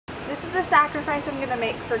This is the sacrifice I'm gonna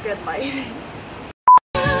make for good lighting.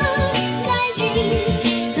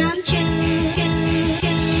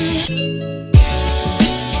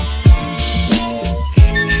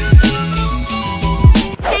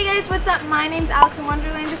 What's up? My name's Alex in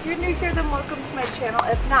Wonderland. If you're new here, then welcome to my channel.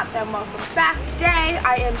 If not, then welcome back. Today,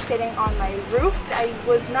 I am sitting on my roof. I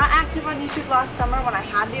was not active on YouTube last summer when I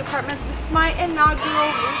had the apartments. This is my inaugural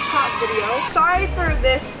rooftop video. Sorry for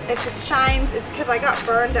this if it shines. It's because I got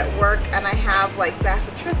burned at work and I have like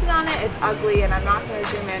bacitracin on it. It's ugly and I'm not going to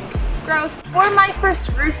zoom in because it's gross. For my first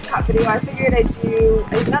rooftop video, I figured I'd do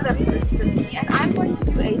another first for me, and I'm going to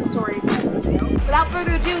do a story time video. Without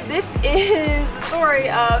further ado, this is the story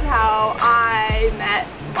of how I met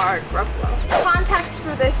Mark Ruffalo. Context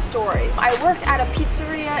for this story. I work at a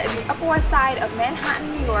pizzeria in the Upper West Side of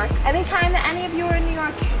Manhattan, New York. Anytime that any of you are in New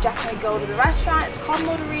York, you should definitely go to the restaurant. It's called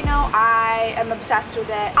Motorino. I am obsessed with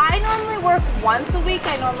it. I normally work once a week.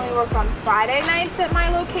 I normally work on Friday nights at my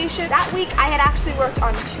location. That week I had actually worked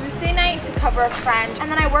on Tuesday night to cover a friend,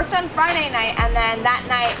 and then I worked on Friday night, and then that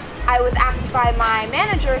night I was asked by my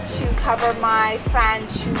manager to cover my friend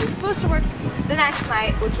who was supposed to work the next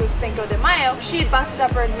night, which was Cinco de Mayo. She had busted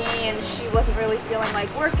up her knee and she wasn't really feeling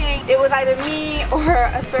like working. It was either me or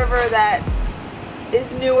a server that is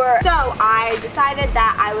newer. So I decided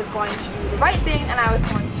that I was going to do the right thing and I was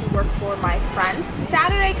going to work for my friend.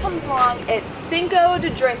 Saturday comes along, it's Cinco de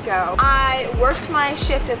Drinko. I worked my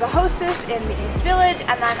shift as a hostess in the East Village,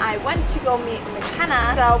 and then I went to go meet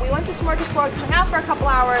McKenna. So we went to Smorgasbord, hung out for a couple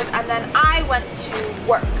hours, and then I went to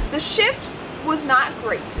work. The shift was not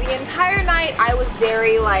great. The entire night I was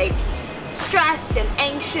very like stressed and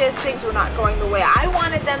anxious. Things were not going the way I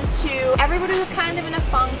wanted them to. Everybody was kind of in a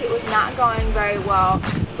funk. It was not going very well.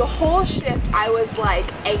 The whole shift I was like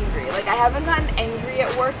angry. Like I haven't gotten angry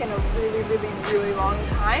at work in a really long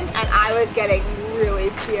time, and I was getting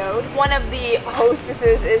really PO'd. One of the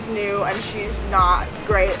hostesses is new and she's not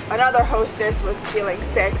great. Another hostess was feeling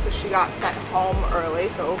sick, so she got sent home early.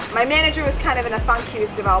 So my manager was kind of in a funk. He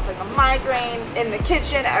was developing a migraine. In the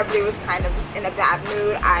kitchen, everybody was kind of just in a bad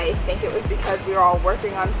mood. I think it was because we were all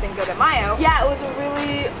working on Cinco de Mayo. Yeah, it was a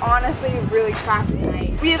really, honestly, really crappy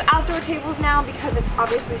night. We have outdoor tables now because it's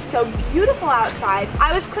obviously so beautiful outside.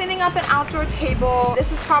 I was cleaning up an outdoor table.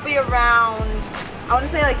 This is probably around, I want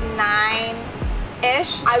to say like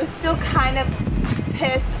 9-ish. I was still kind of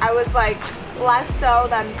pissed. I was like less so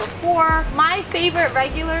than before. My favorite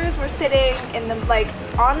regulars were sitting in the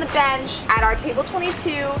on the bench at our table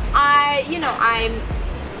 22. I'm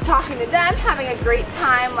talking to them, having a great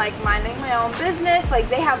time, like minding my own business. Like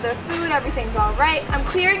they have their food, everything's all right. I'm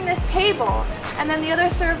clearing this table, and then the other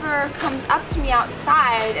server comes up to me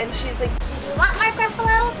outside and she's like, "Do you want Mark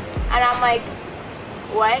Ruffalo?" And I'm like,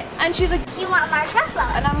 "What?" And she's like, "Do you want Mark Ruffalo?"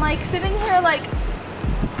 And I'm like sitting here like,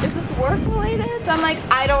 is this work related? So I'm like,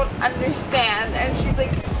 I don't understand. And she's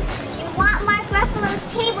like, "Do you want Mark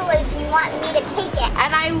Ruffalo's table or do you want me to take it?"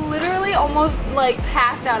 And I literally almost like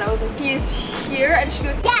passed out. I was like, "He's here?" And she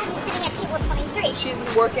goes, "Yeah, he's sitting at table 23. She's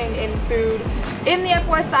been working in food in the Upper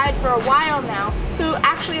West Side for a while now. So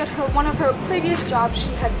actually at one of her previous jobs, she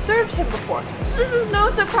had served him before. So this is no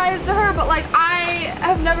surprise to her, but like I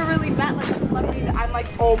have never really met like a celebrity that I'm like,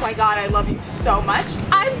 oh my god, I love you so much.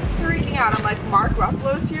 I'm freaking out. I'm like, Mark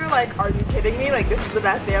Ruffalo's here? Like, are you kidding me? Like, this is the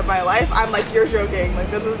best day of my life. I'm like, you're joking. Like,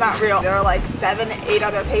 this is not real. There are like 7-8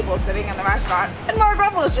 other tables sitting in the restaurant, and Mark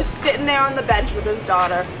Ruffalo's just sitting there on the bench with his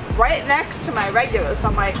daughter right next to my regular. So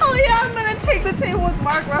I'm like, oh yeah, I'm gonna take the table with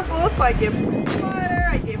Mark Ruffalo. So I give him his butter,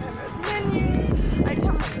 I gave him his menus, I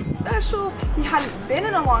tell him the specials. He hadn't been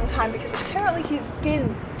in a long time because apparently he's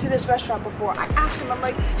been to this restaurant before. I asked him, I'm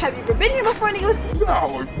like, have you ever been here before? And he goes, yeah,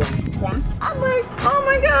 like once or twice. I'm like, oh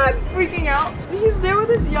my god, freaking out. He's there with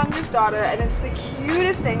his youngest daughter, and it's the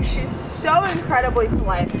cutest thing. She's so incredibly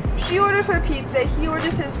polite. She orders her pizza, he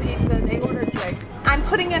orders his pizza, they order drinks. I'm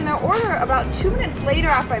putting in their order about 2 minutes later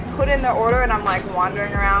after I put in their order, and I'm like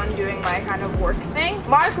wandering around doing my kind of work thing.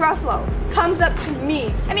 Mark Ruffalo comes up to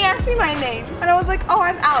me and he asked me my name, and I was like, oh,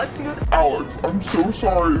 I'm Alex. He goes, Alex, I'm so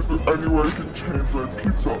sorry. Is there any way I can change my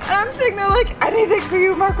pizza? And I'm sitting there like, anything for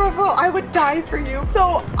you, Mark Ruffalo. I would die for you.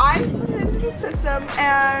 So I put it into the system,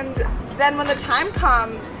 and then when the time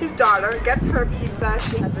comes, his daughter gets her pizza.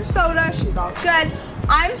 She has her soda. She's all good.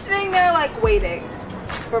 I'm sitting there like waiting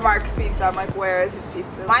for Mark's pizza. I'm like, where is his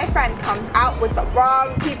pizza? My friend comes out with the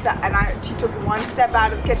wrong pizza, and she took one step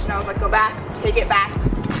out of the kitchen. I was like, go back, take it back.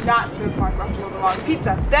 Do not serve Mark Ruffalo the wrong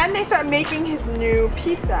pizza. Then they start making his new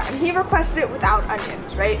pizza, and he requested it without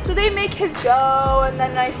onions, right? So they make his dough, and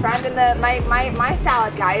then my friend and my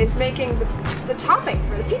salad guy is making the topping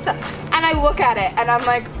for the pizza. And I look at it, and I'm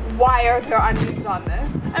like, why are there onions on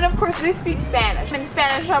this? And of course they speak Spanish. In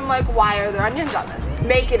Spanish I'm like, why are there onions on this?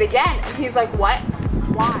 Make it again. And he's like, what?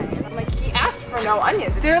 Why? And I'm like, he asked for no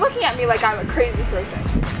onions. They're looking at me like I'm a crazy person.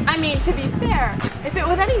 I mean, to be fair, if it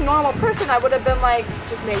was any normal person, I would have been like,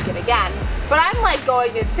 just make it again. But I'm like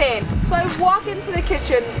going insane. So I walk into the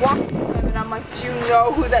kitchen, walk to him, and I'm like, do you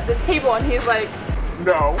know who's at this table? And he's like,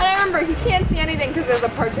 no. And I remember he can't see anything because there's a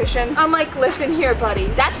partition. I'm like, listen here, buddy,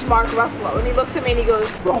 that's Mark Ruffalo. And he looks at me and he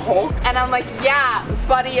goes, the Hulk? And I'm like, yeah,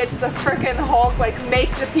 buddy, it's the frickin' Hulk. Like,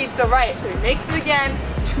 make the pizza right. So he makes it again.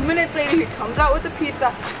 2 minutes later, he comes out with the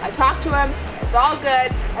pizza. I talk to him. It's all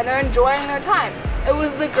good. And they're enjoying their time. It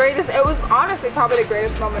was the greatest, it was honestly probably the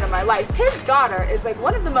greatest moment of my life. His daughter is like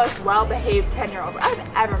one of the most well-behaved 10-year-olds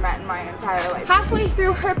I've ever met in my entire life. Halfway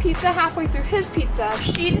through her pizza, halfway through his pizza,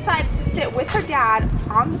 she decides to sit with her dad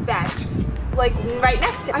on the bench, like right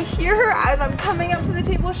next to him. I hear her as I'm coming up to the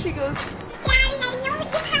table, she goes, Daddy, I know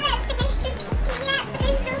that you haven't finished your pizza yet, but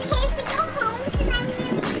it's okay if we go home because I'm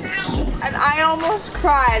really tired. And I almost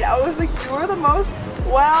cried. I was like, you are the most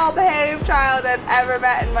well-behaved child I've ever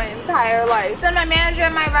met in my entire life. Then my manager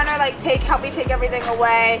and my runner like help me take everything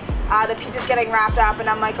away. The pizza's getting wrapped up and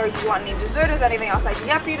I'm like, are you want any dessert? Is there anything else I can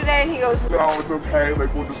get for you today? And he goes, no, it's okay.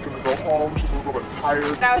 Like, we're just gonna go home. She's a little bit tired.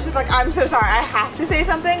 And I was just like, I'm so sorry. I have to say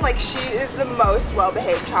something. Like, she is the most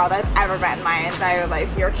well-behaved child I've ever met in my entire life.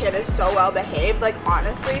 Your kid is so well-behaved. Like,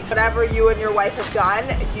 honestly, whatever you and your wife have done,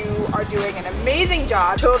 you are doing an amazing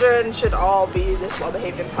job. Children should all be this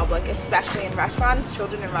well-behaved in public, especially in restaurants.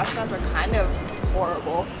 Children in restaurants are kind of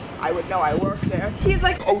horrible. I would know, I work there. He's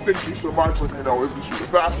like, oh, thank you so much. Like, I know, isn't she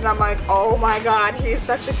the best? And I'm like, oh my God, he's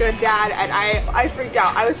such a good dad. And I freaked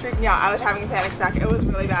out. I was freaking out. I was having a panic attack. It was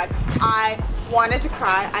really bad. I wanted to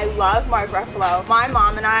cry. I love Mark Ruffalo. My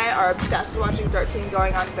mom and I are obsessed with watching 13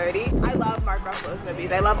 going on 30. I love Mark Ruffalo's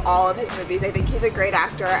movies. I love all of his movies. I think he's a great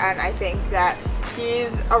actor and I think that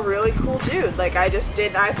he's a really cool dude. Like, I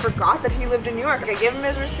forgot that he lived in New York. I give him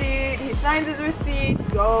his receipt, he signs his receipt, he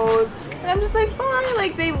goes, and I'm just like, bye.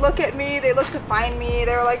 Like, they look at me, they look to find me,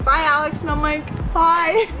 they were like, bye Alex, and I'm like,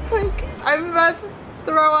 bye. Like, I'm about to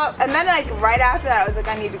throw up. And then like right after that I was like,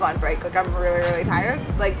 I need to go on break. Like, I'm really tired.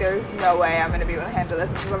 Like, there's no way I'm gonna be able to handle this.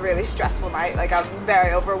 This is a really stressful night. Like, I'm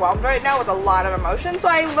very overwhelmed right now with a lot of emotion. So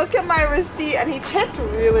I look at my receipt and he tipped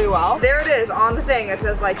really well. There it is on the thing. It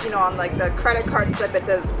says, like, you know, on like the credit card slip it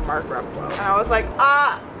says Mark Ruffalo. And I was like,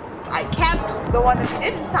 I kept the one that he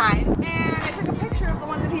didn't sign and I took a picture of the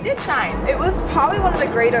one that he did sign. It was probably one of the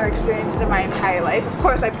greater experiences of my entire life. Of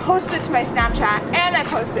course, I posted it to my Snapchat and I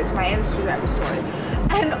posted it to my Instagram story.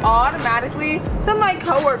 And automatically, some of my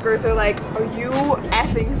coworkers are like, are you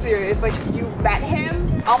effing serious? Like, you met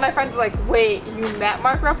him? All my friends are like, wait, you met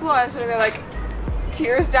Mark Ruffalo? And so they're like,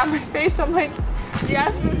 tears down my face. I'm like,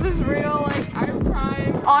 yes, this is real. Like, I'm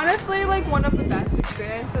crying. Honestly, like, one of the best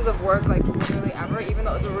experiences of work, like, literally ever, even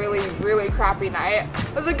though it was a really crappy night.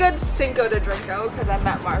 It was a good Cinco de Drinko because I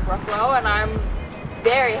met Mark Ruffalo and I'm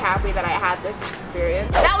very happy that I had this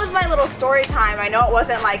experience. That was my little story time. I know it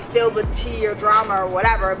wasn't like filled with tea or drama or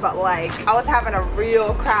whatever, but like, I was having a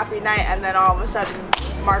real crappy night and then all of a sudden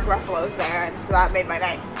Mark Ruffalo's there, and so that made my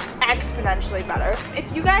night exponentially better.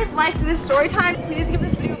 If you guys liked this story time, please give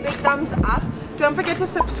this video a big thumbs up. Don't forget to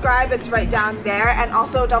subscribe, it's right down there, and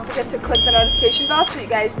also don't forget to click the notification bell so you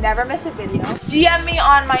guys never miss a video. DM me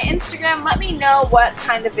on my Instagram, let me know what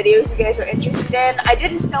kind of videos you guys are interested in. I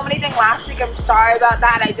didn't film anything last week, I'm sorry about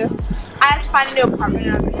that. I have to find a new apartment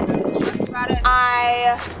and I'm really stressed about it.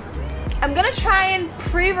 I'm gonna try and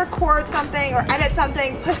pre-record something or edit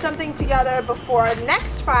something, put something together before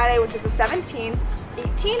next Friday, which is the 17th,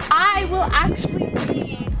 18th. I will actually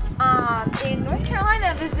be in North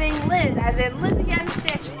Carolina visiting Liz, as in Liz Again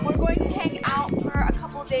Stitch. We're going to hang out for a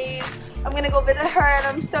couple days. I'm gonna go visit her and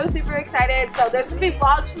I'm so super excited. So there's gonna be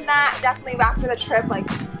vlogs from that, definitely after the trip, like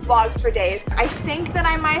vlogs for days. I think that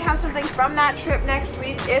I might have something from that trip next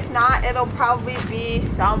week. If not, it'll probably be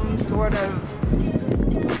some sort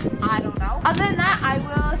of, I don't know. Other than that, I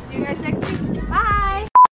will see you guys next week.